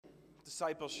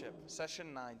Discipleship.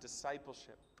 Session 9,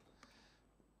 discipleship.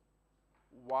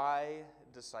 Why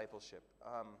discipleship?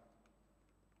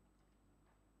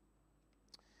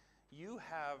 You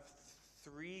have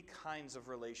three kinds of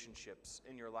relationships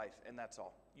in your life, and that's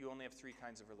all. You only have three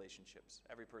kinds of relationships.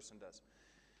 Every person does.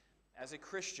 As a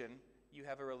Christian, you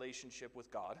have a relationship with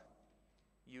God,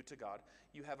 you to God.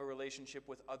 You have a relationship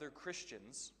with other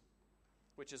Christians,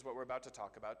 which is what we're about to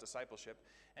talk about, discipleship,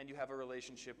 and you have a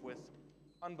relationship with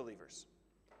unbelievers.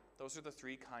 Those are the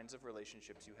three kinds of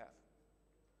relationships you have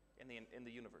in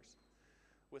the universe,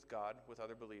 with God, with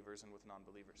other believers, and with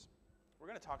non-believers. We're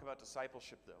going to talk about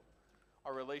discipleship, though,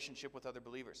 our relationship with other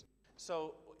believers.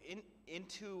 So,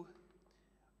 into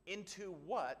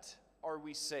what are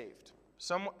we saved?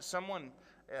 Someone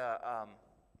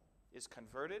is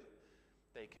converted,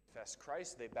 they confess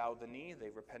Christ, they bow the knee,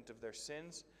 they repent of their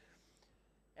sins,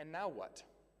 and now what?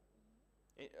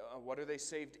 What are they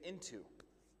saved into?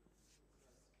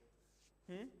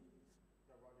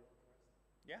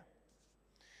 Yeah.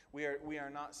 We are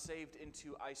not saved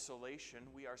into isolation.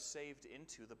 We are saved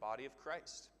into the body of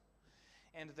Christ.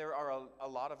 And there are a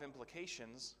lot of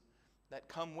implications that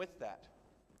come with that.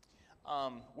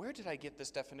 Where did I get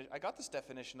this definition? I got this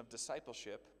definition of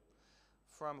discipleship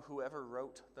from whoever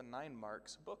wrote the 9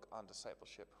 Marks book on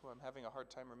discipleship, who I'm having a hard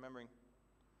time remembering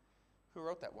who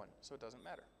wrote that one, so it doesn't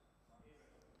matter.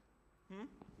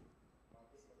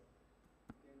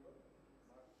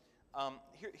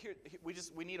 Here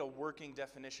we need a working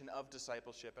definition of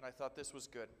discipleship, and I thought this was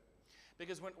good.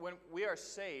 Because when we are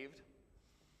saved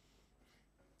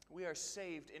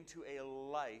into a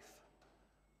life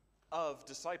of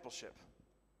discipleship,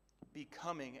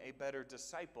 becoming a better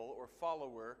disciple or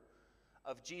follower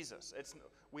of Jesus.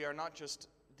 We are not just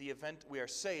the event, we are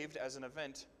saved as an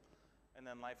event, and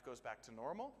then life goes back to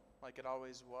normal like it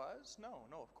always was. No,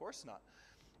 of course not.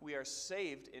 We are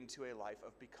saved into a life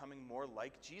of becoming more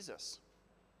like Jesus.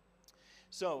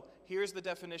 So here's the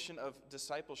definition of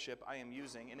discipleship I am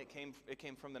using, and it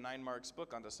came from the 9 Marks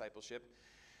book on discipleship.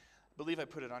 I believe I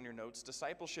put it on your notes.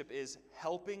 Discipleship is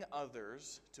helping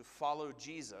others to follow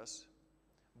Jesus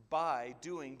by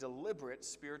doing deliberate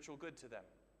spiritual good to them.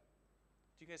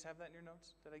 Do you guys have that in your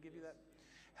notes? Did I give you that?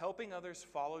 Helping others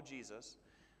follow Jesus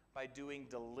by doing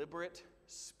deliberate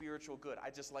spiritual good. I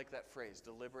just like that phrase,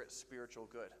 deliberate spiritual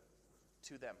good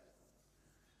to them.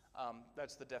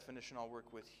 That's the definition I'll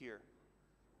work with here.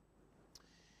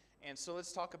 And so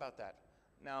let's talk about that.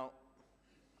 Now,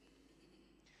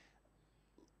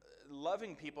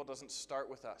 loving people doesn't start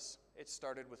with us. It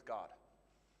started with God.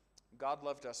 God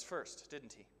loved us first,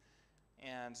 didn't he?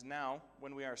 And now,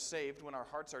 when we are saved, when our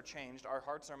hearts are changed, our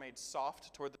hearts are made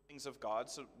soft toward the things of God,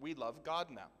 so we love God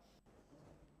now.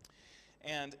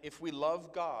 And if we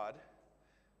love God,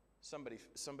 somebody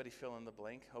fill in the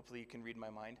blank. Hopefully you can read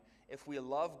my mind. If we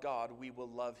love God, we will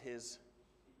love his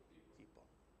people.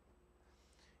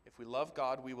 If we love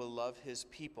God, we will love his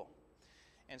people.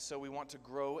 And so we want to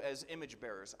grow as image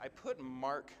bearers. I put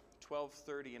Mark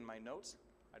 12:30 in my notes.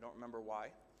 I don't remember why,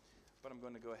 but I'm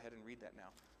going to go ahead and read that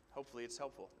now. Hopefully it's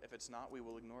helpful. If it's not, we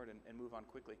will ignore it and move on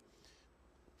quickly.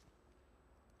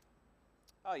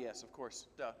 Oh, yes, of course.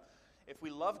 Duh. If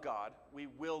we love God, we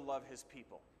will love his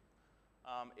people.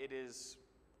 It is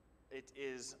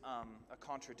a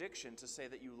contradiction to say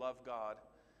that you love God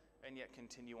and yet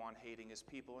continue on hating his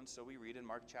people. And so we read in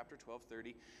Mark chapter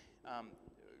 12:30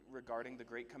 regarding the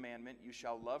great commandment, you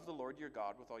shall love the Lord your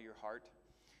God with all your heart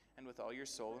and with all your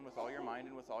soul and with all your mind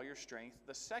and with all your strength.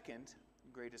 The second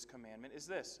greatest commandment is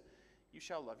this, you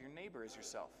shall love your neighbor as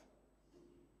yourself.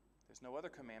 There's no other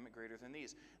commandment greater than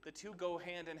these. The two go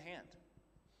hand in hand.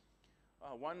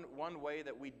 One way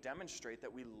that we demonstrate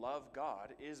that we love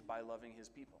God is by loving his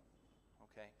people,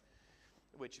 okay?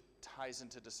 Which ties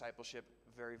into discipleship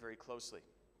very, very closely.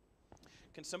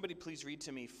 Can somebody please read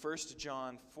to me 1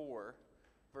 John 4,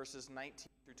 verses 19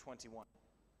 through 21?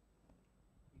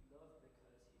 We love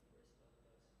because he first loved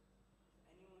us.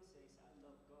 If anyone says, I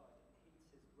love God, and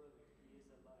hates his brother, he is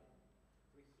a liar.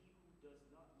 For he who does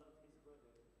not love his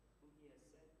brother, whom he has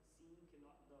seen,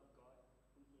 cannot love God,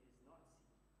 whom he has not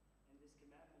seen. And this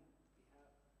commandment we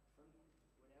have from him,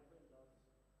 whoever loves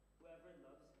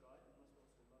God must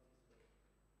also love his brother.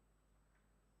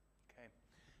 Okay,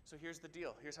 so here's the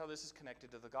deal. Here's how this is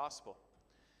connected to the gospel.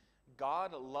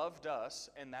 God loved us,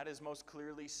 and that is most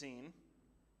clearly seen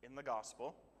in the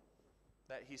gospel,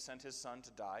 that he sent his son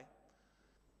to die.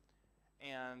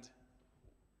 And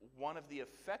one of the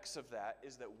effects of that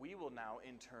is that we will now,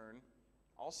 in turn,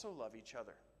 also love each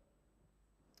other.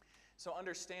 So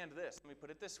understand this. Let me put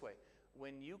it this way.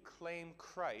 When you claim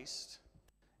Christ,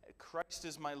 Christ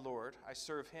is my Lord, I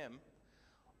serve him,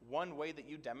 One way that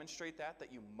you demonstrate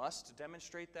that you must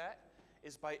demonstrate that,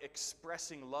 is by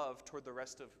expressing love toward the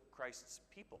rest of Christ's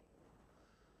people.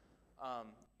 You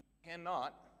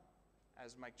cannot,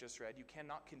 as Mike just read, you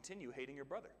cannot continue hating your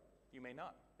brother. You may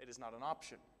not. It is not an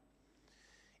option.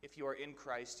 If you are in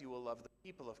Christ, you will love the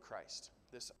people of Christ.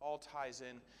 This all ties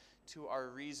in to our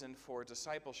reason for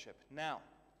discipleship. Now,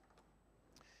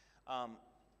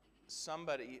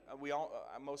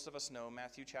 most of us know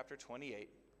Matthew chapter 28,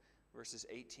 verses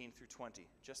 18 through 20.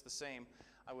 Just the same,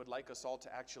 I would like us all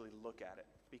to actually look at it,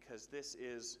 because this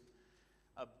is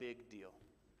a big deal.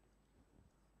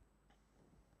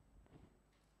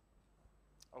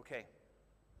 Okay.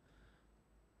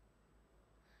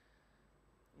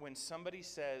 When somebody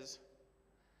says,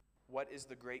 "What is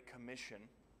the Great Commission?"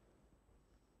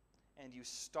 and you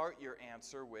start your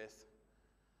answer with,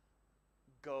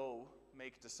 "Go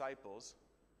make disciples,"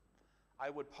 I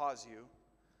would pause you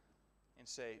and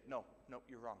say, no,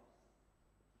 you're wrong.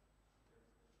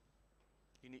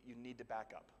 You need to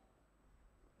back up.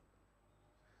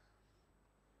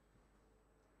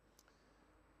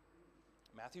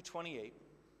 Matthew 28,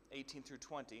 18 through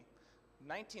 20.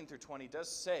 19 through 20 does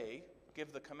say,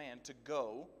 give the command to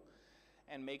go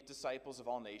and make disciples of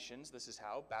all nations. This is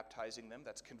how, baptizing them,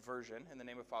 that's conversion, in the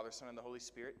name of Father, Son, and the Holy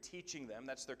Spirit. Teaching them,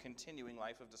 that's their continuing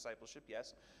life of discipleship,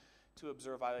 yes, to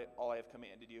observe all I have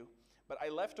commanded you. But I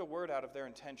left a word out of there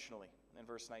intentionally in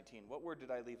verse 19. What word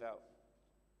did I leave out?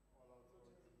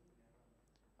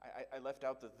 I left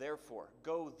out the therefore.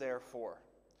 Go therefore.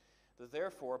 The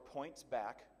therefore points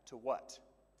back to what?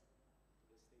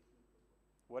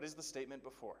 What is the statement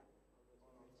before?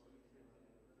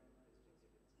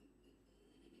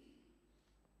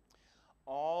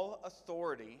 All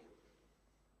authority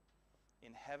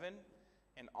in heaven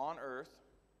and on earth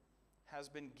has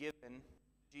been given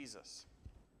to Jesus.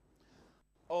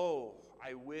 Oh,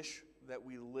 I wish that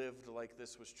we lived like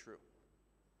this was true.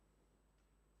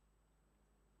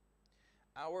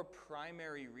 Our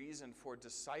primary reason for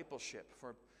discipleship,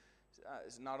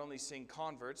 is not only seeing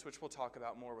converts, which we'll talk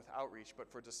about more with outreach, but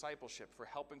for discipleship, for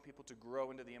helping people to grow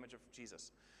into the image of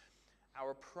Jesus.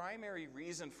 Our primary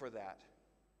reason for that,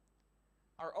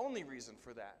 our only reason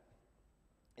for that,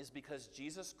 is because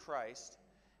Jesus Christ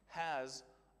has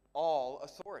all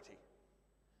authority,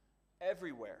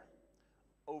 everywhere,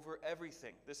 over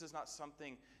everything. This is not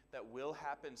something that will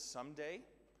happen someday.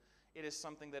 It is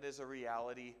something that is a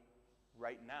reality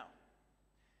right now.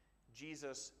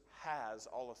 Jesus has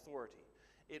all authority.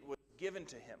 It was given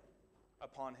to him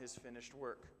upon his finished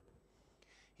work.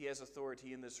 He has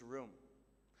authority in this room.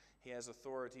 He has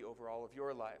authority over all of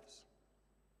your lives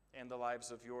and the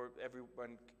lives of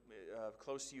everyone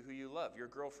close to you who you love, your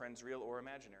girlfriends, real or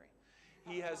imaginary.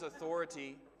 He has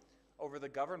authority over the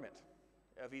government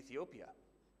of Ethiopia.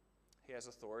 He has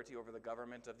authority over the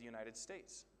government of the United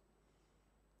States.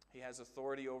 He has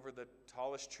authority over the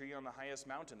tallest tree on the highest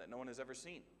mountain that no one has ever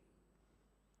seen.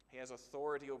 He has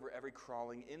authority over every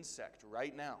crawling insect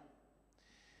right now.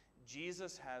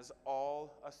 Jesus has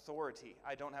all authority.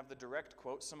 I don't have the direct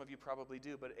quote. Some of you probably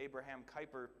do, but Abraham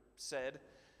Kuyper said,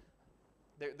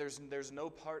 there's no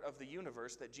part of the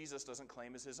universe that Jesus doesn't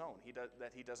claim as his own,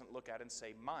 that he doesn't look at and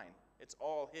say, mine. It's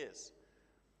all his.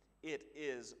 It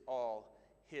is all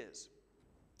his.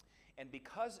 And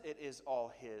because it is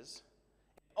all his,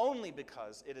 only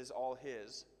because it is all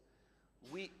his,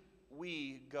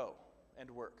 we go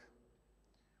and work.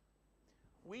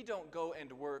 We don't go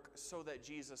and work so that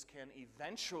Jesus can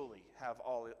eventually have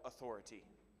all authority.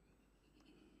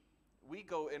 We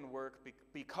go and work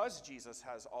because Jesus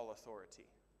has all authority.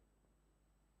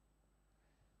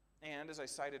 And as I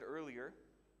cited earlier,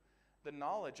 the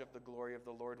knowledge of the glory of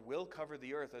the Lord will cover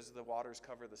the earth as the waters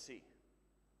cover the sea.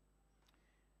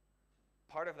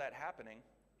 Part of that happening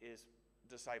is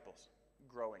disciples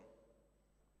growing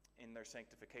in their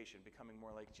sanctification, becoming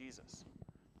more like Jesus.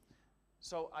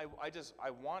 So I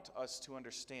want us to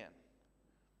understand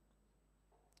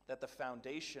that the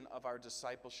foundation of our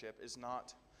discipleship is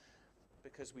not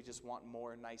because we just want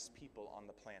more nice people on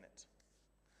the planet.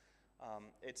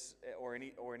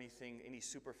 Any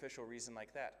superficial reason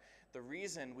like that. The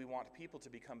reason we want people to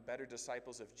become better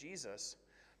disciples of Jesus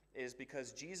is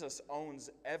because Jesus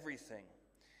owns everything,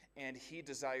 and he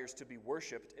desires to be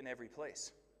worshipped in every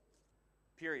place.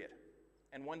 Period.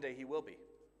 And one day he will be.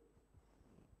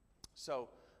 So,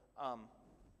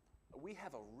 we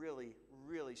have a really,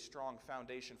 really strong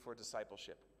foundation for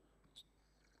discipleship.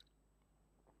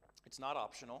 It's not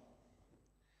optional.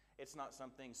 It's not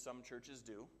something some churches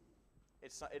do.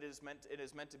 It is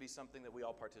meant to be something that we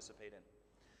all participate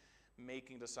in.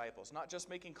 Making disciples. Not just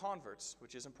making converts,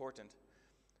 which is important,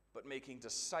 but making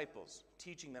disciples,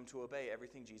 teaching them to obey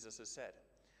everything Jesus has said.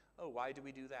 Oh, why do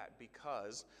we do that?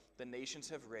 Because the nations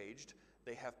have raged,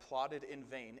 they have plotted in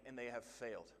vain, and they have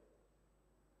failed.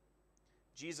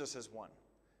 Jesus has won.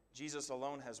 Jesus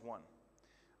alone has won.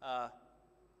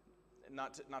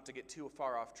 Not to get too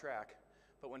far off track,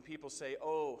 but when people say,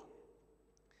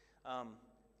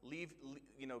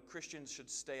 Christians should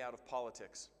stay out of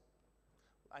politics.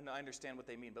 I understand what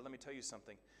they mean, but let me tell you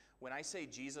something. When I say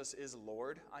Jesus is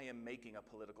Lord, I am making a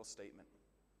political statement.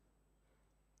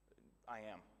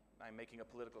 I'm making a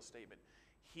political statement.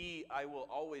 I will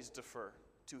always defer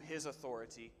to his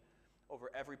authority over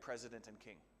every president and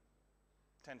king.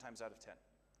 10 times out of 10.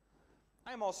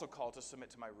 I am also called to submit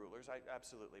to my rulers,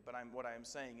 absolutely. But what I am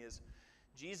saying is,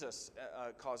 Jesus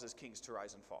causes kings to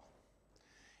rise and fall.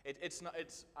 Let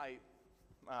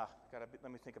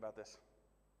me think about this.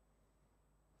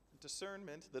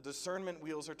 Discernment. The discernment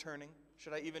wheels are turning.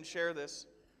 Should I even share this?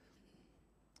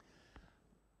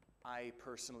 I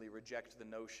personally reject the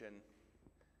notion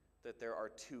that there are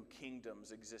two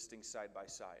kingdoms existing side by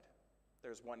side.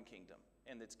 There's one kingdom,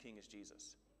 and its king is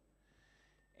Jesus.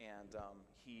 And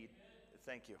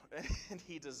thank you, and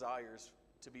he desires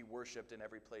to be worshipped in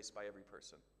every place by every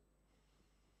person.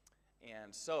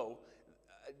 And so,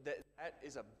 that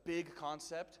is a big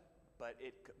concept, but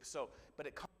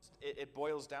it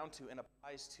boils down to and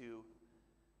applies to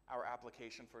our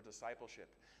application for discipleship.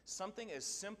 Something as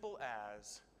simple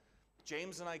as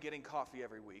James and I getting coffee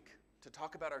every week to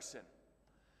talk about our sin.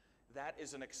 That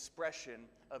is an expression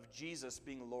of Jesus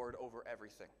being Lord over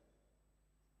everything.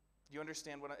 You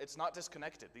understand it's not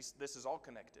disconnected. This is all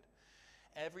connected.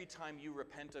 Every time you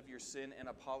repent of your sin and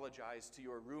apologize to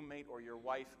your roommate or your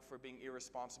wife for being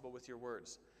irresponsible with your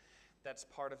words, that's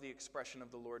part of the expression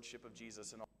of the lordship of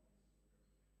Jesus. And all.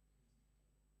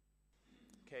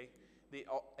 Okay?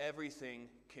 Everything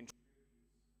contributes to the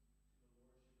lordship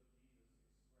of Jesus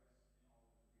expressed in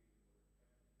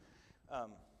all the created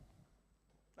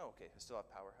work. Okay, I still have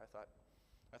power.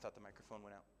 I thought the microphone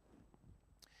went out.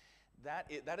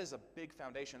 That is a big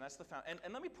foundation. That's the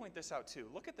and let me point this out too.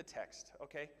 Look at the text,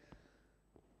 okay?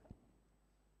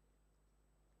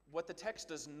 What the text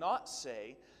does not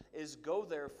say is, go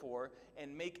therefore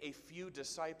and make a few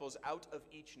disciples out of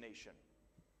each nation.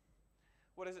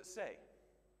 What does it say?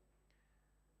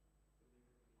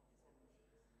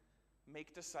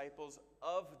 Make disciples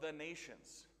of the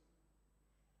nations.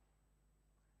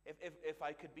 If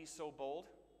I could be so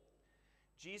bold,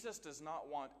 Jesus does not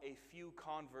want a few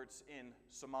converts in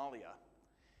Somalia.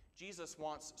 Jesus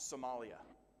wants Somalia.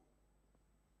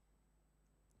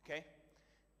 Okay?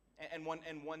 And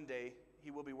one day he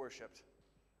will be worshipped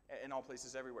in all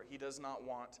places everywhere. He does not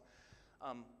want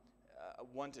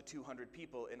 1 to 200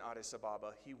 people in Addis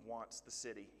Ababa. He wants the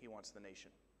city. He wants the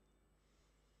nation.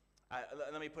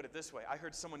 Let me put it this way. I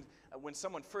heard when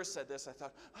someone first said this, I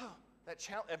thought,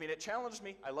 it challenged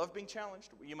me. I love being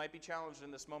challenged. You might be challenged in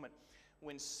this moment.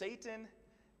 When Satan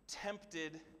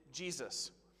tempted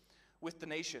Jesus with the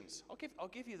nations, I'll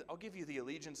give you the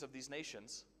allegiance of these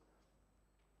nations.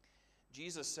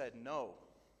 Jesus said no,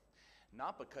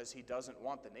 not because he doesn't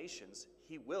want the nations.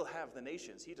 He will have the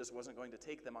nations. He just wasn't going to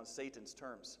take them on Satan's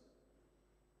terms.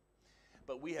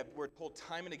 But we're told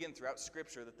time and again throughout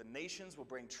Scripture that the nations will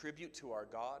bring tribute to our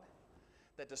God,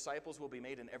 that disciples will be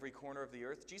made in every corner of the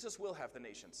earth. Jesus will have the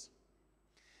nations,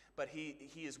 but he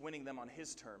is winning them on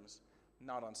his terms,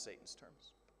 not on Satan's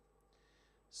terms.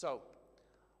 So,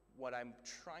 what I'm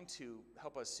trying to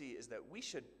help us see is that we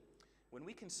should, when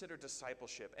we consider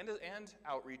discipleship and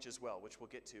outreach as well, which we'll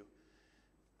get to,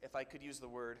 if I could use the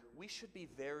word, we should be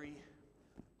very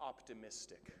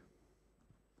optimistic.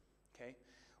 Okay?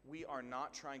 We are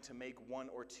not trying to make 1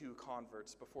 or 2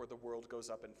 converts before the world goes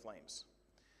up in flames.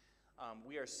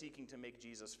 We are seeking to make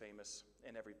Jesus famous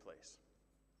in every place.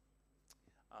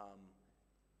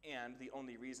 And the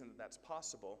only reason that's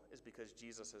possible is because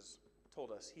Jesus has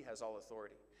told us he has all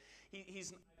authority.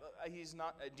 He's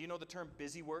not. Do you know the term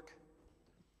busy work?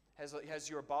 Has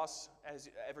your boss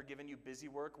ever given you busy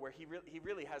work where he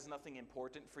really has nothing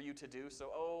important for you to do?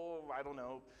 So I don't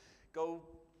know, go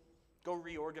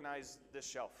reorganize this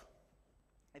shelf.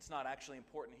 It's not actually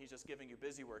important. He's just giving you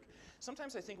busy work.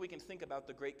 Sometimes I think we can think about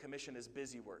the Great Commission as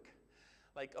busy work.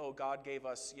 Like, God gave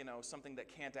us, something that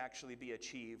can't actually be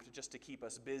achieved just to keep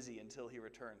us busy until he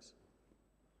returns.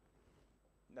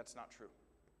 That's not true.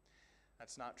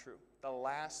 That's not true. The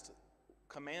last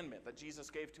commandment that Jesus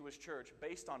gave to his church,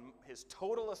 based on his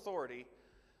total authority,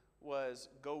 was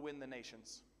go win the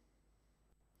nations.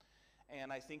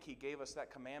 And I think he gave us that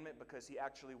commandment because he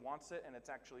actually wants it, and it's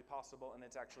actually possible, and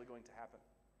it's actually going to happen.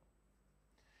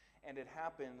 And it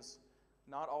happens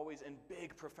Not always in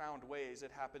big, profound ways.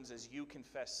 It happens as you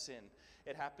confess sin.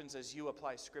 It happens as you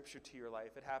apply Scripture to your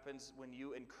life. It happens when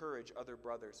you encourage other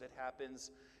brothers. It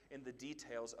happens in the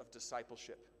details of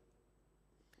discipleship.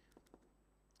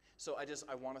 So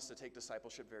I want us to take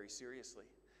discipleship very seriously.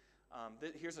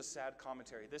 Here's a sad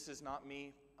commentary. This is not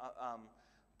me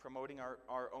promoting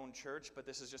our own church, but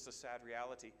this is just a sad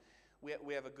reality.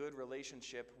 We have a good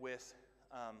relationship with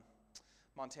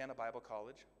Montana Bible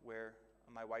College, where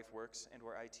my wife works and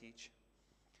where I teach.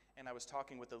 And I was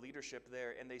talking with the leadership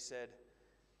there, and they said,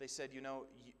 you know,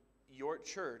 your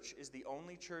church is the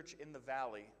only church in the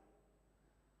valley,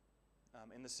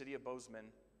 in the city of Bozeman,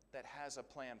 that has a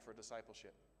plan for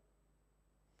discipleship.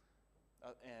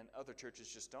 And other churches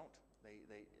just don't.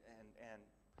 And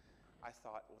I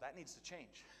thought, well, that needs to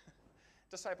change.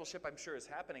 Discipleship, I'm sure, is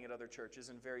happening at other churches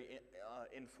in very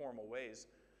informal ways.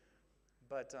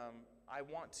 But I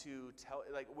want to tell,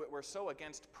 we're so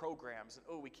against programs,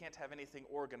 and we can't have anything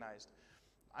organized.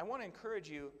 I want to encourage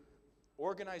you,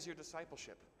 organize your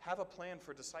discipleship. Have a plan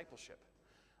for discipleship.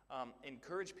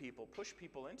 Encourage people, push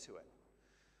people into it.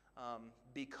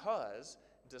 Because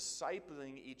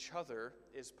discipling each other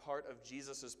is part of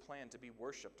Jesus' plan to be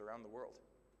worshiped around the world.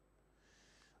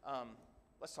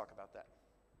 Let's talk about that.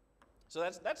 So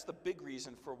that's the big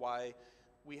reason for why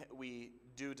we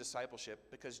do discipleship,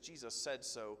 because Jesus said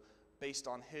so based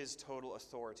on his total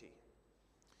authority.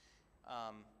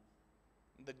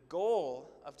 The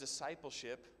goal of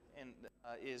discipleship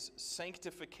is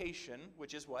sanctification,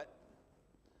 which is what?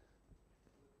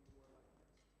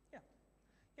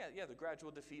 Yeah, the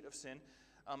gradual defeat of sin.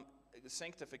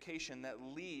 Sanctification that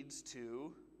leads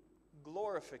to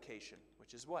glorification,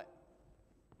 which is what?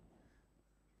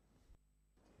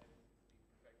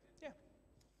 Yeah,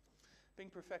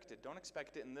 being perfected. Don't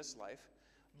expect it in this life,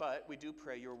 but we do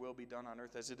pray your will be done on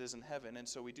earth as it is in heaven, and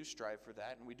so we do strive for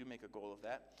that, and we do make a goal of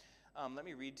that. Let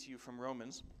me read to you from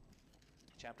Romans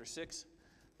chapter 6,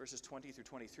 verses 20 through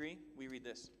 23. We read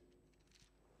this.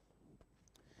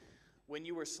 When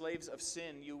you were slaves of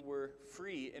sin, you were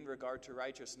free in regard to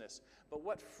righteousness. But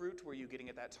what fruit were you getting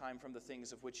at that time from the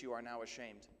things of which you are now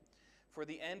ashamed? For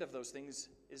the end of those things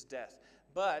is death.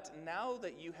 But now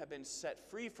that you have been set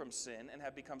free from sin and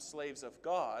have become slaves of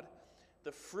God,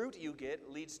 the fruit you get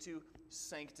leads to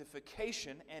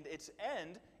sanctification, and its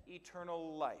end,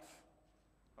 eternal life.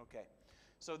 Okay,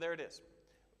 so there it is.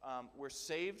 We're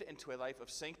saved into a life of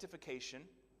sanctification,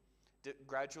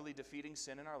 gradually defeating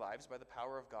sin in our lives by the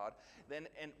power of God, then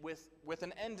and with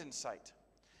an end in sight.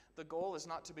 The goal is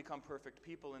not to become perfect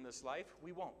people in this life.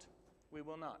 We won't. We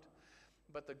will not.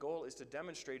 But the goal is to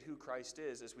demonstrate who Christ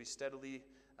is as we steadily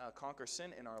conquer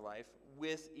sin in our life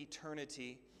with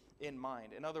eternity in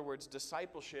mind. In other words,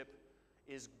 discipleship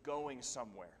is going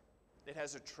somewhere. It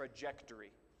has a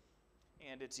trajectory,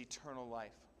 and it's eternal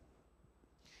life.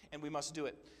 And we must do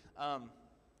it.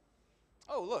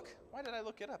 Oh, look. Why did I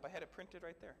look it up? I had it printed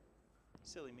right there.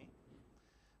 Silly me.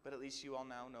 But at least you all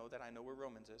now know that I know where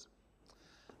Romans is.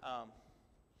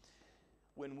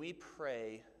 When we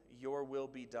pray, your will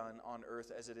be done on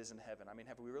earth as it is in heaven. I mean,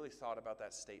 have we really thought about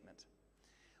that statement?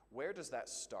 Where does that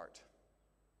start?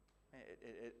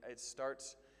 It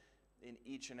starts in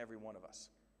each and every one of us.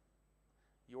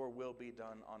 Your will be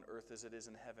done on earth as it is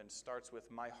in heaven starts with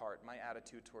my heart, my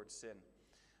attitude towards sin,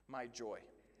 my joy.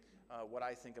 What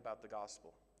I think about the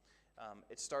gospel.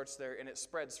 It starts there, and it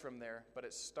spreads from there, but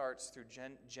it starts through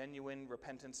genuine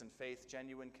repentance and faith,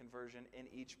 genuine conversion in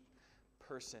each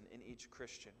person, in each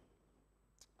Christian.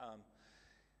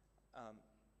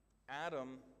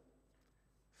 Adam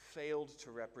failed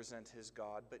to represent his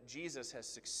God, but Jesus has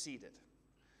succeeded.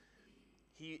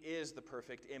 He is the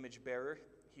perfect image bearer.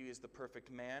 He is the perfect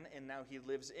man, and now he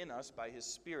lives in us by his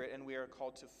Spirit, and we are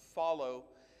called to follow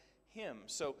him.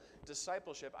 So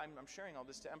discipleship, I'm sharing all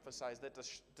this to emphasize that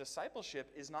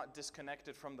discipleship is not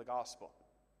disconnected from the gospel.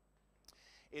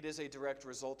 It is a direct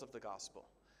result of the gospel.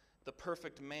 The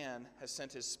perfect man has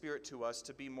sent his Spirit to us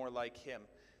to be more like him.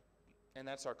 And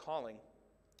that's our calling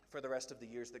for the rest of the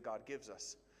years that God gives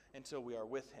us until we are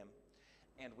with him.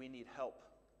 And we need help.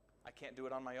 I can't do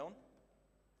it on my own.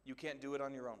 You can't do it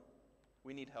on your own.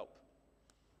 We need help.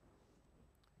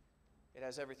 It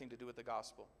has everything to do with the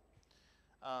gospel.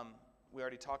 We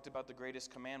already talked about the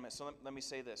greatest commandment. So let me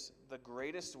say this. The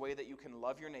greatest way that you can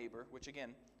love your neighbor, which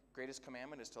again, greatest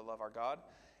commandment is to love our God,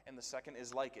 and the second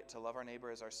is like it, to love our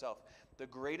neighbor as ourselves. The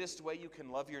greatest way you can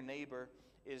love your neighbor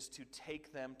is to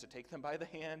take them by the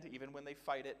hand, even when they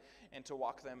fight it, and to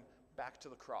walk them back to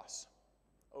the cross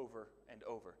over and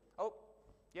over. Oh,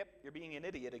 yep, you're being an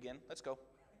idiot again. Let's go.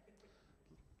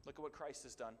 Look at what Christ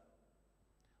has done.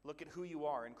 Look at who you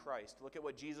are in Christ. Look at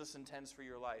what Jesus intends for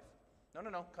your life.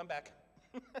 No, come back.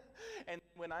 And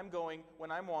when I'm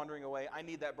wandering away, I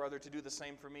need that brother to do the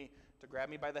same for me, to grab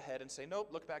me by the head and say, nope,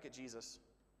 look back at Jesus.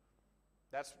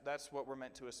 That's what we're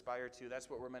meant to aspire to. That's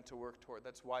what we're meant to work toward.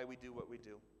 That's why we do what we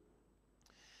do.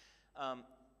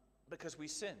 Because we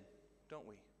sin, don't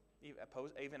we?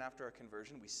 Even after our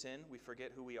conversion, we sin. We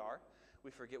forget who we are.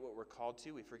 We forget what we're called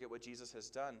to. We forget what Jesus has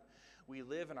done. We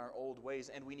live in our old ways,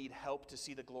 and we need help to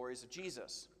see the glories of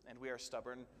Jesus. And we are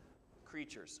stubborn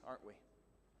creatures, aren't we?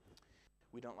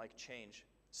 We don't like change.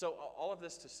 So all of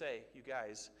this to say, you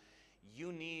guys,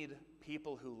 you need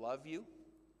people who love you,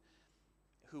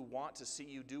 who want to see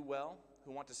you do well,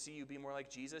 who want to see you be more like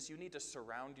Jesus. You need to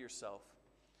surround yourself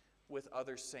with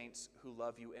other saints who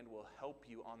love you and will help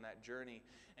you on that journey,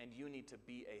 and you need to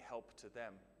be a help to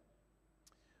them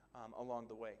along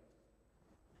the way.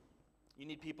 You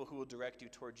need people who will direct you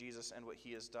toward Jesus and what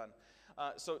he has done.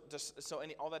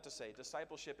 All that to say,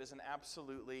 discipleship is an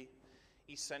absolutely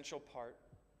essential part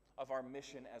of our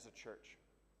mission as a church.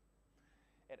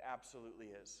 It absolutely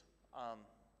is.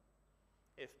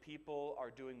 If people are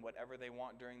doing whatever they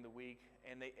want during the week,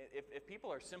 and if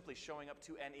people are simply showing up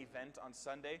to an event on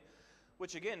Sunday,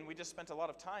 which again, we just spent a lot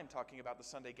of time talking about the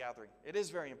Sunday gathering. It is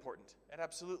very important. It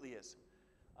absolutely is.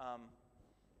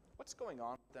 What's going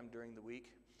on with them during the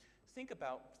week? Think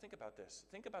about this.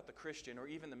 Think about the Christian or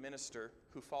even the minister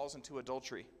who falls into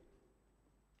adultery.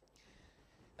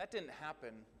 That didn't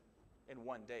happen in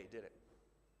one day, did it?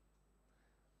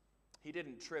 He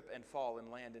didn't trip and fall and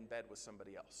land in bed with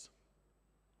somebody else.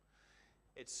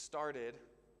 It started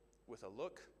with a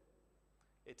look.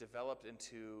 It developed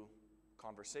into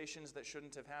conversations that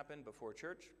shouldn't have happened before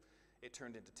church. It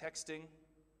turned into texting.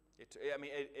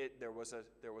 There was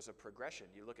a progression.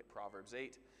 You look at Proverbs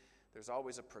 8. There's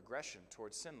always a progression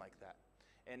towards sin like that.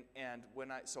 And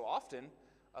so often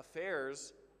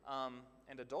affairs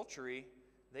and adultery,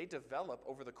 they develop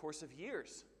over the course of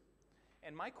years.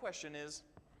 And my question is,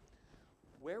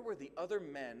 where were the other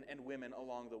men and women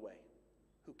along the way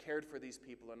who cared for these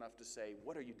people enough to say,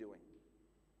 what are you doing?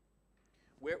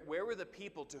 Where were the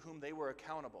people to whom they were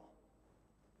accountable?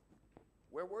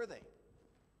 Where were they?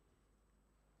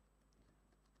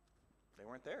 They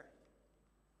weren't there.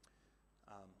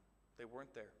 They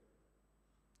weren't there.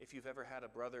 If you've ever had a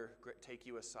brother take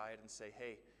you aside and say,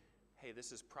 hey,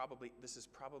 this is probably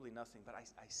nothing, but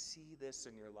I see this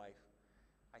in your life.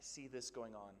 I see this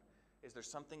going on. Is there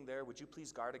something there? Would you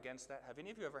please guard against that? Have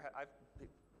any of you ever had?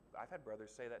 I've had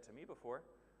brothers say that to me before,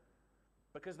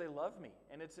 because they love me,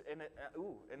 and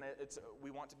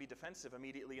we want to be defensive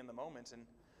immediately in the moment,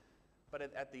 but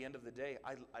at the end of the day,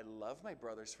 I love my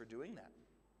brothers for doing that.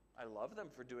 I love them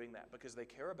for doing that because they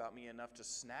care about me enough to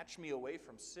snatch me away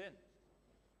from sin.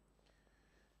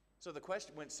 So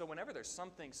whenever there's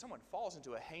someone falls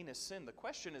into a heinous sin, the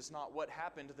question is not what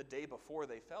happened the day before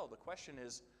they fell. The question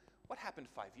is, what happened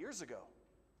 5 years ago?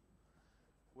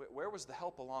 Where was the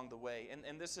help along the way?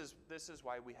 And this is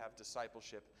why we have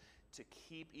discipleship, to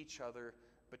keep each other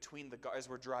as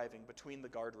we're driving, between the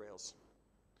guardrails,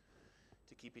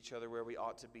 to keep each other where we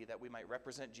ought to be, that we might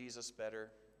represent Jesus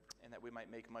better, and that we might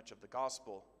make much of the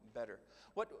gospel better.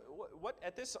 What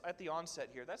at the onset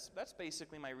here, that's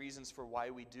basically my reasons for why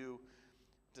we do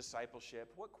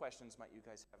discipleship. What questions might you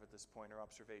guys have at this point, or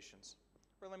observations?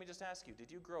 Or let me just ask you, did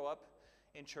you grow up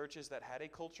in churches that had a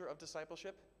culture of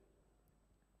discipleship?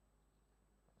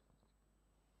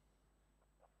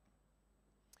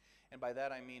 And by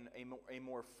that I mean a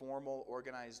more formal,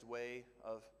 organized way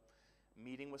of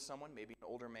meeting with someone, maybe an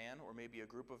older man or maybe a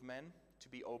group of men, to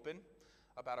be open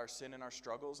about our sin and our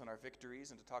struggles and our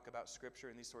victories, and to talk about Scripture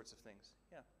and these sorts of things.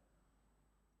 Yeah.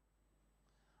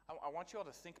 I want you all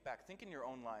to think back. Think in your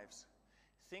own lives.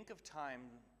 Think of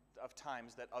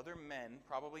times that other men,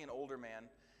 probably an older man,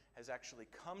 has actually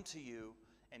come to you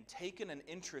and taken an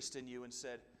interest in you and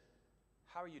said,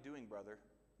 how are you doing, brother?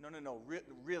 No,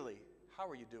 really, how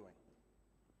are you doing?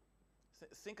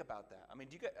 Think about that. I mean,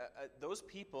 do you get those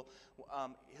people?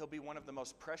 He'll be one of the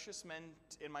most precious men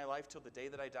in my life till the day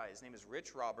that I die. His name is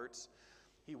Rich Roberts.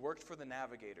 He worked for the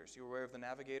Navigators. You aware of the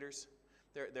Navigators?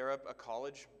 They're a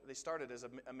college. They started as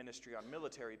a ministry on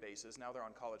military bases. Now they're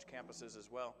on college campuses as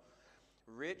well.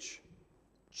 Rich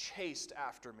chased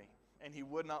after me, and he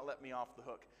would not let me off the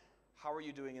hook. How are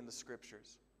you doing in the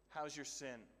Scriptures? How's your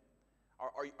sin?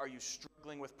 Are you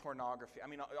struggling with pornography? I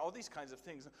mean, all these kinds of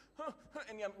things.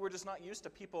 And yet we're just not used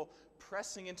to people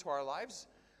pressing into our lives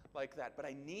like that. But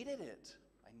I needed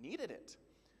it.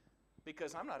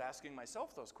 Because I'm not asking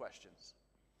myself those questions.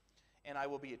 And I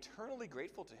will be eternally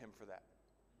grateful to him for that.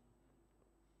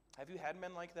 Have you had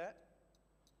men like that?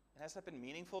 And has that been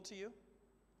meaningful to you? What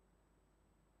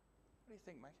do you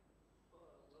think, Mike? Well,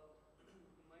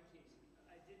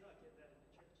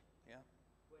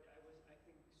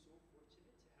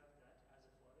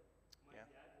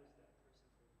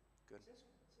 Good.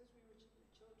 Since we were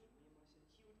children, me and my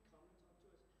sister, he would come and talk to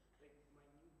us, like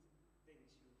minute things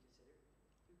you would consider.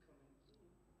 He would come and,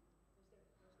 how's that?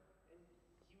 How's that? And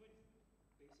he would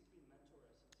basically mentor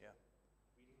us into Yeah.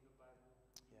 reading the Bible,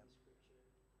 reading Yeah. the scripture,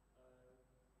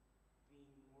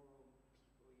 being moral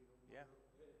people, Yeah.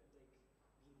 like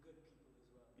being good people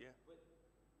as well. Yeah. But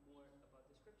more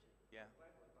about the scripture, Yeah. the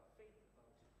Bible, about faith,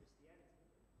 about Christianity.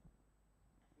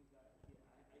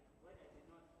 But I did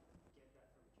not get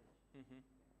that from church. Mm-hmm.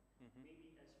 Mm-hmm.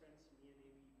 Maybe as friends, me and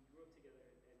Amy, we grew up together,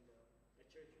 and at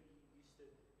church we used to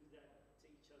do that to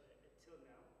each other. Until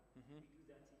now, Mm-hmm. we do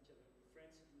that to each other.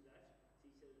 Friends do that to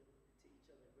each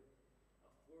other. But a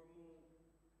formal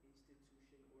institution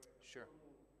or a Sure.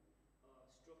 formal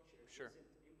structure Sure.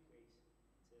 isn't in place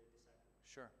to disciple.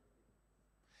 Sure.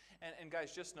 And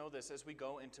guys, just know this, as we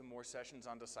go into more sessions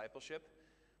on discipleship,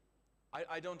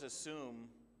 I don't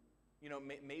assume,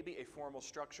 maybe a formal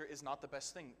structure is not the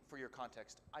best thing for your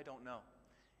context. I don't know.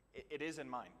 It is in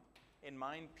mine. In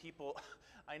mine, people,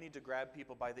 I need to grab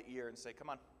people by the ear and say, come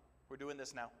on, we're doing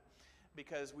this now.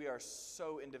 Because we are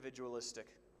so individualistic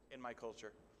in my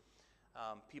culture.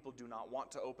 People do not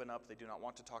want to open up. They do not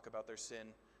want to talk about their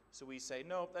sin. So we say,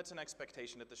 no, that's an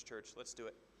expectation at this church. Let's do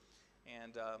it.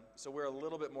 And so we're a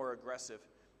little bit more aggressive.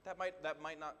 That might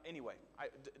not, anyway.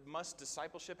 Must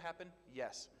discipleship happen?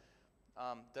 Yes.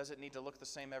 Does it need to look the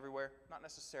same everywhere? Not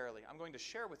necessarily. I'm going to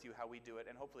share with you how we do it,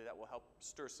 and hopefully that will help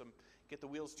get the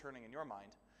wheels turning in your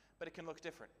mind. But it can look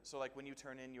different. So like when you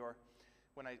turn in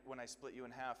when I split you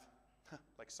in half,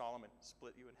 like Solomon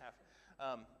split you in half.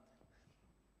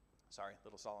 Sorry,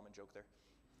 little Solomon joke there.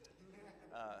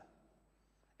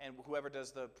 And whoever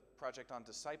does the project on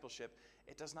discipleship,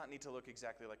 it does not need to look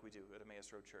exactly like we do at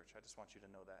Emmaus Road Church. I just want you to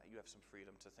know that. You have some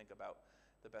freedom to think about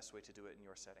the best way to do it in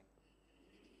your setting.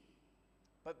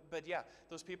 But yeah,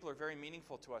 those people are very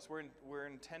meaningful to us. We're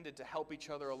intended to help each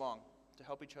other along,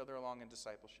 in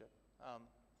discipleship.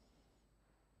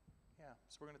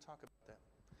 So we're going to talk about that.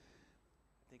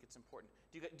 I think it's important.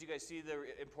 Do you guys see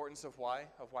the importance of why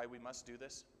we must do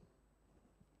this?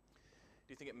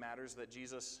 Do you think it matters that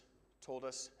Jesus told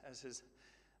us as his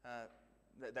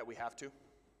that we have to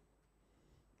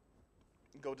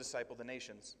go disciple the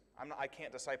nations? I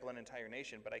can't disciple an entire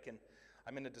nation, but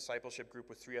I'm in a discipleship group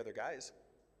with 3 other guys.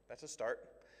 That's a start.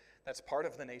 That's part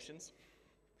of the nations.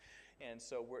 And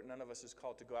so none of us is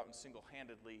called to go out and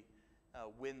single-handedly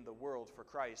win the world for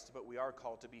Christ, but we are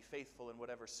called to be faithful in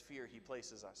whatever sphere he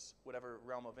places us, whatever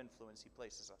realm of influence he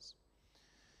places us.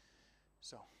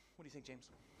 So, what do you think,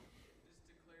 James? Just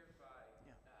to clarify,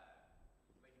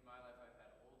 like in my life, I've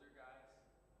had older guys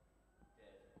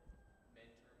that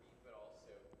mentor me, but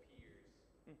also peers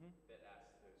that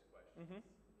ask those questions. Mm-hmm.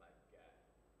 Like,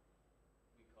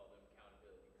 we call them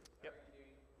accountability groups. Yep. How are you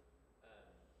doing?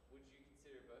 Would you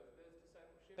consider both of those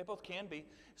discipleship? They both can be.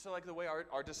 So like the way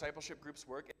our discipleship groups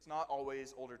work, it's not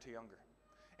always older to younger.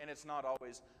 And it's not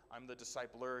always, I'm the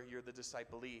discipler, you're the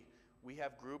disciplee. We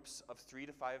have groups of 3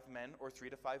 to 5 men or 3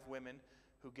 to 5 women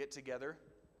who get together,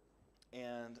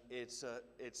 and it's a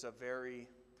very,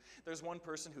 there's one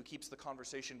person who keeps the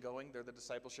conversation going. They're the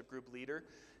discipleship group leader,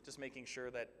 just making sure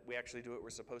that we actually do what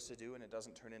we're supposed to do and it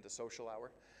doesn't turn into social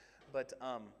hour. But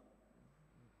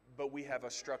we have a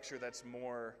structure that's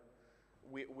more,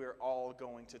 we're all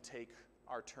going to take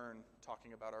our turn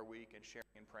talking about our week and sharing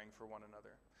and praying for one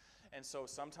another. And so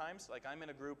sometimes, like I'm in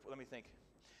a group, let me think.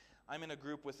 I'm in a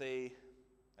group with I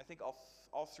think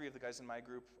all 3 of the guys in my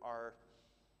group are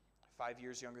 5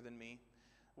 years younger than me.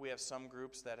 We have some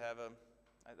groups that have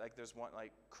like there's one,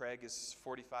 like Craig is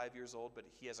 45 years old, but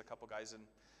he has a couple guys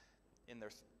in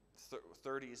their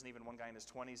 30s and even one guy in his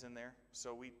 20s in there.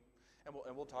 So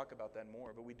we'll talk about that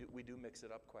more, but we do mix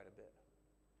it up quite a bit.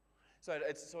 So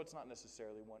it's not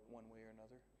necessarily one way or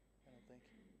another, I don't think.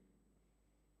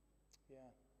 Yeah.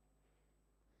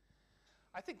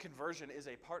 I think conversion is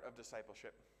a part of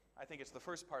discipleship. I think it's the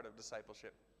first part of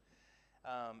discipleship.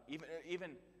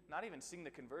 Even not even seeing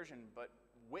the conversion, but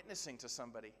witnessing to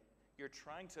somebody. You're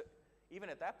trying to, even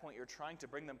at that point, you're trying to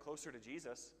bring them closer to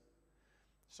Jesus.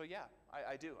 So yeah,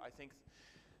 I do. I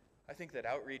think that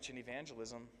outreach and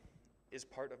evangelism is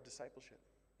part of discipleship.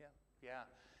 Yeah.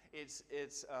 It's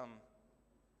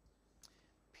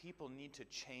people need to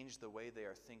change the way they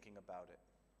are thinking about it,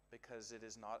 because it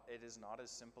is not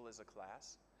as simple as a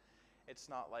class. It's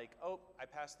not like, oh, I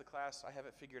passed the class, I have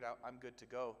it figured out, I'm good to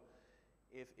go.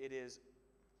 If it is,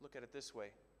 look at it this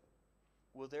way.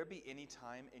 Will there be any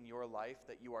time in your life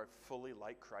that you are fully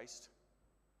like Christ?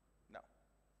 No.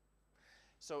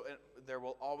 So there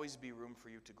will always be room for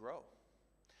you to grow.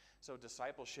 So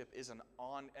discipleship is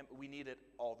we need it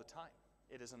all the time.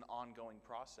 It is an ongoing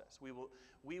process.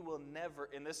 We will never,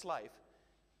 in this life,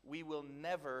 we will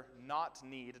never not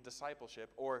need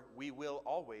discipleship, or we will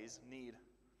always need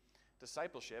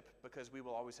discipleship because we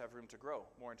will always have room to grow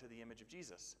more into the image of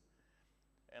Jesus,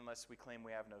 unless we claim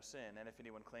we have no sin. And if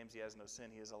anyone claims he has no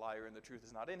sin, he is a liar and the truth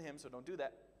is not in him, so don't do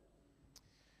that.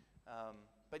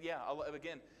 But yeah,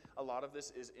 again, a lot of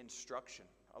this is instruction.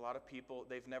 A lot of people,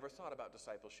 they've never thought about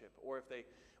discipleship, or if they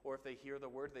hear the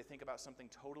word, they think about something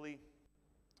totally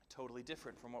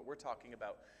different from what we're talking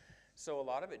about. So a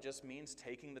lot of it just means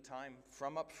taking the time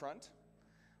from up front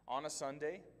on a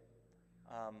Sunday.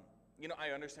 I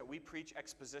understand we preach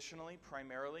expositionally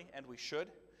primarily, and we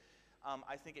should.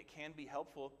 I think it can be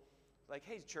helpful. Like,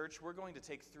 hey, church, we're going to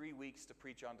take 3 weeks to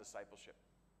preach on discipleship.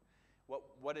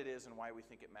 What it is and why we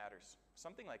think it matters.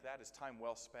 Something like that is time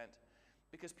well spent,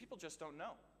 because people just don't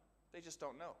know. They just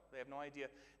don't know. They have no idea.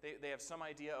 They have some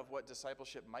idea of what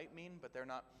discipleship might mean, but they're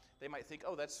not. They might think,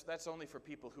 oh, that's only for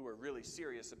people who are really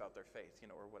serious about their faith,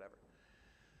 or whatever.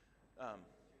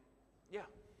 Yeah.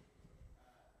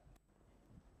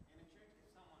 In a church, if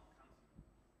someone comes to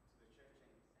the church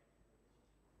and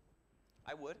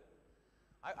I would.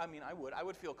 I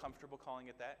would feel comfortable calling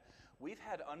it that. We've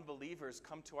had unbelievers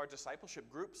come to our discipleship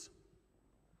groups,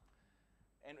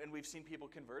 and we've seen people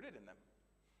converted in them.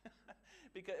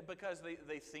 because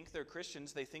they think they're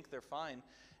Christians, they think they're fine,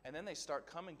 and then they start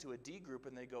coming to a D group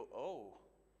and they go, oh,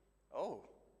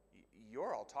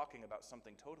 you're all talking about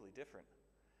something totally different.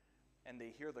 And they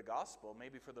hear the gospel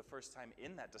maybe for the first time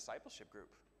in that discipleship group.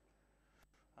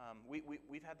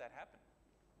 We've had that happen.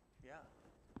 Yeah.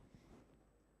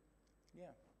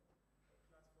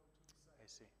 I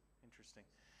see. Interesting.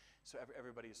 So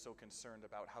everybody is so concerned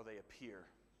about how they appear.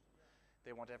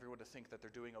 They want everyone to think that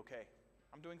they're doing okay.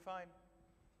 I'm doing fine.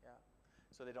 Yeah.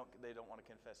 So they don't want to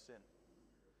confess sin.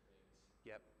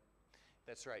 Yep.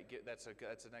 That's right. That's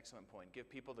an excellent point. Give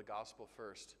people the gospel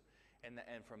first, and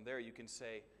from there you can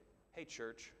say, "Hey,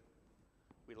 church,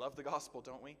 we love the gospel,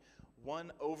 don't we?"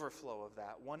 One overflow of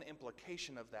that, one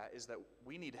implication of that, is that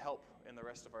we need help in the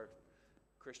rest of our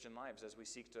Christian lives as we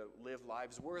seek to live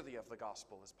lives worthy of the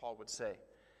gospel, as Paul would say.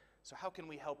 So how can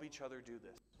we help each other do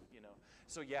this?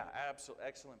 So yeah,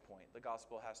 excellent point. The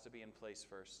gospel has to be in place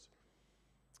first.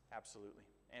 Absolutely.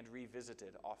 And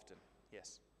revisited often.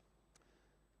 Yes.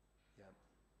 Yeah.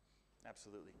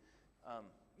 Absolutely.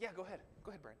 Yeah, go ahead. Go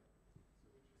ahead, Brian.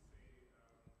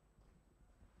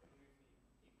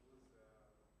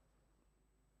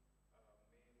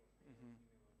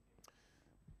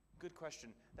 Good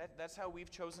question. That's how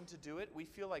we've chosen to do it. We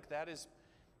feel like that is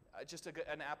just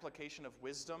an application of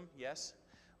wisdom, yes.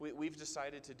 We've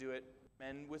decided to do it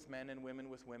men with men and women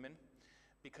with women,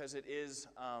 because it is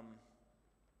a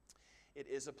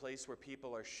place where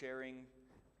people are sharing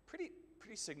pretty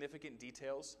significant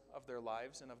details of their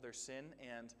lives and of their sin,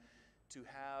 and to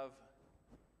have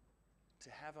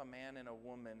a man and a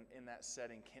woman in that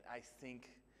setting I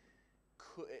think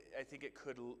it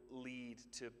could lead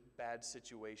to bad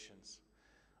situations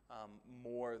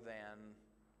more than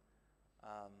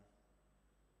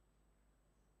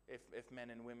if men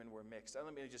and women were mixed.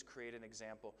 Let me just create an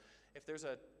example. If there's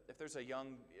a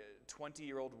young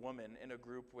 20-year-old woman in a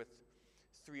group with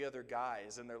 3 other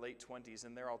guys in their late 20s,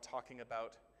 and they're all talking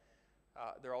about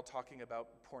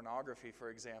pornography, for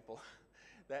example,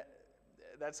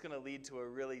 that's going to lead to a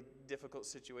really difficult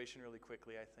situation really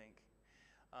quickly, I think.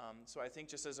 So I think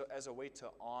just as a way to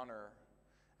honor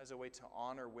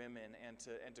women and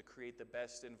to create the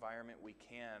best environment we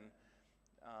can.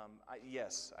 I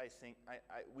think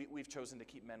we've chosen to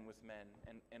keep men with men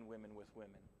and women with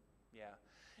women. Yeah,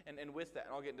 and with that,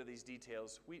 and I'll get into these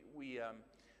details. We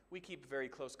keep very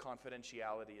close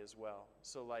confidentiality as well.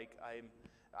 So like I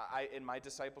in my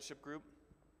discipleship group,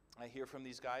 I hear from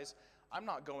these guys. I'm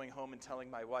not going home and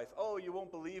telling my wife, "Oh, you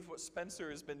won't believe what Spencer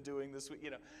has been doing this week."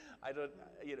 I don't.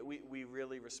 We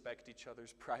really respect each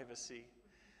other's privacy.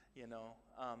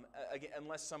 Again,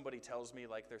 unless somebody tells me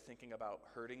like they're thinking about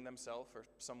hurting themselves or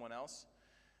someone else,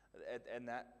 at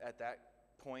that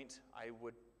point, I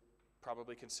would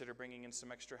probably consider bringing in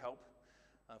some extra help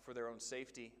for their own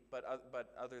safety. But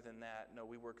other than that, no,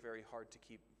 we work very hard to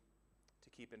keep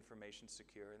information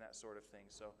secure and that sort of thing.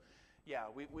 So, yeah,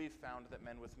 we've found that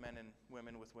men with men and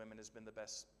women with women has been the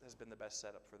best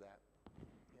setup for that.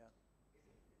 Yeah.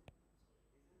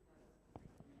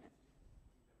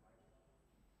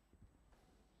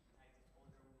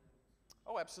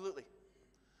 Oh, absolutely.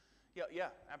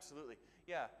 Yeah, absolutely.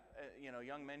 Yeah,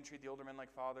 young men treat the older men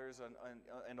like fathers,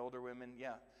 and older women.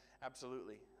 Yeah,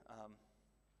 absolutely.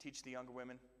 Teach the younger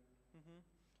women.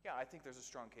 Yeah, I think there's a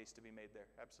strong case to be made there.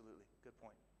 Absolutely. Good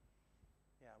point.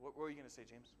 Yeah. What were you going to say,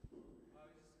 James? I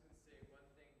was just going to say one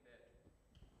thing that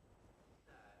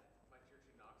my church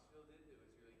in Knoxville did that was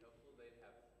really helpful. They'd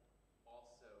have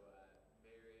also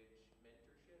marriage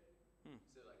mentorship.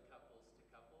 So like couples to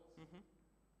couples,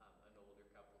 an older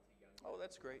couple to younger. Oh,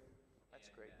 that's great. That's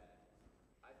and, great.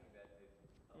 I think that did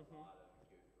a lot of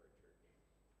good for a church.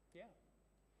 Yeah.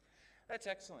 That's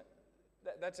excellent.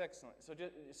 That's excellent.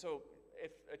 So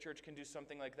if a church can do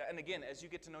something like that, and again, as you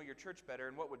get to know your church better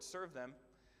and what would serve them,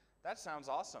 that sounds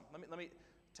awesome. Let me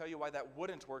tell you why that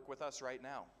wouldn't work with us right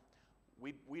now.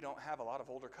 We don't have a lot of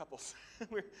older couples.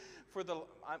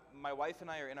 My wife and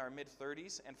I are in our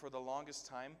mid-30s, and for the longest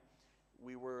time,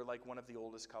 we were like one of the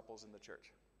oldest couples in the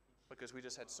church because we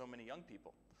just had so many young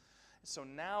people. So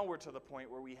now we're to the point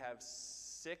where we have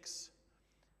 6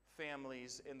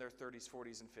 families in their 30s,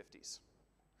 40s, and 50s.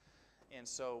 And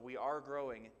so we are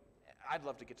growing. I'd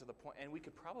love to get to the point, and we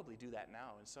could probably do that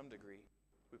now in some degree.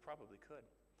 We probably could,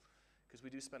 because we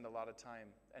do spend a lot of time.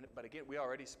 But again, we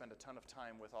already spend a ton of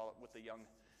time with the young,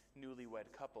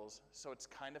 newlywed couples. So it's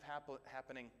kind of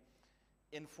happening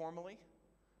informally,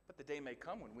 but the day may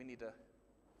come when we need to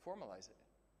formalize it.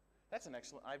 That's an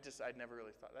excellent. I'd never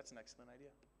really thought. That's an excellent idea.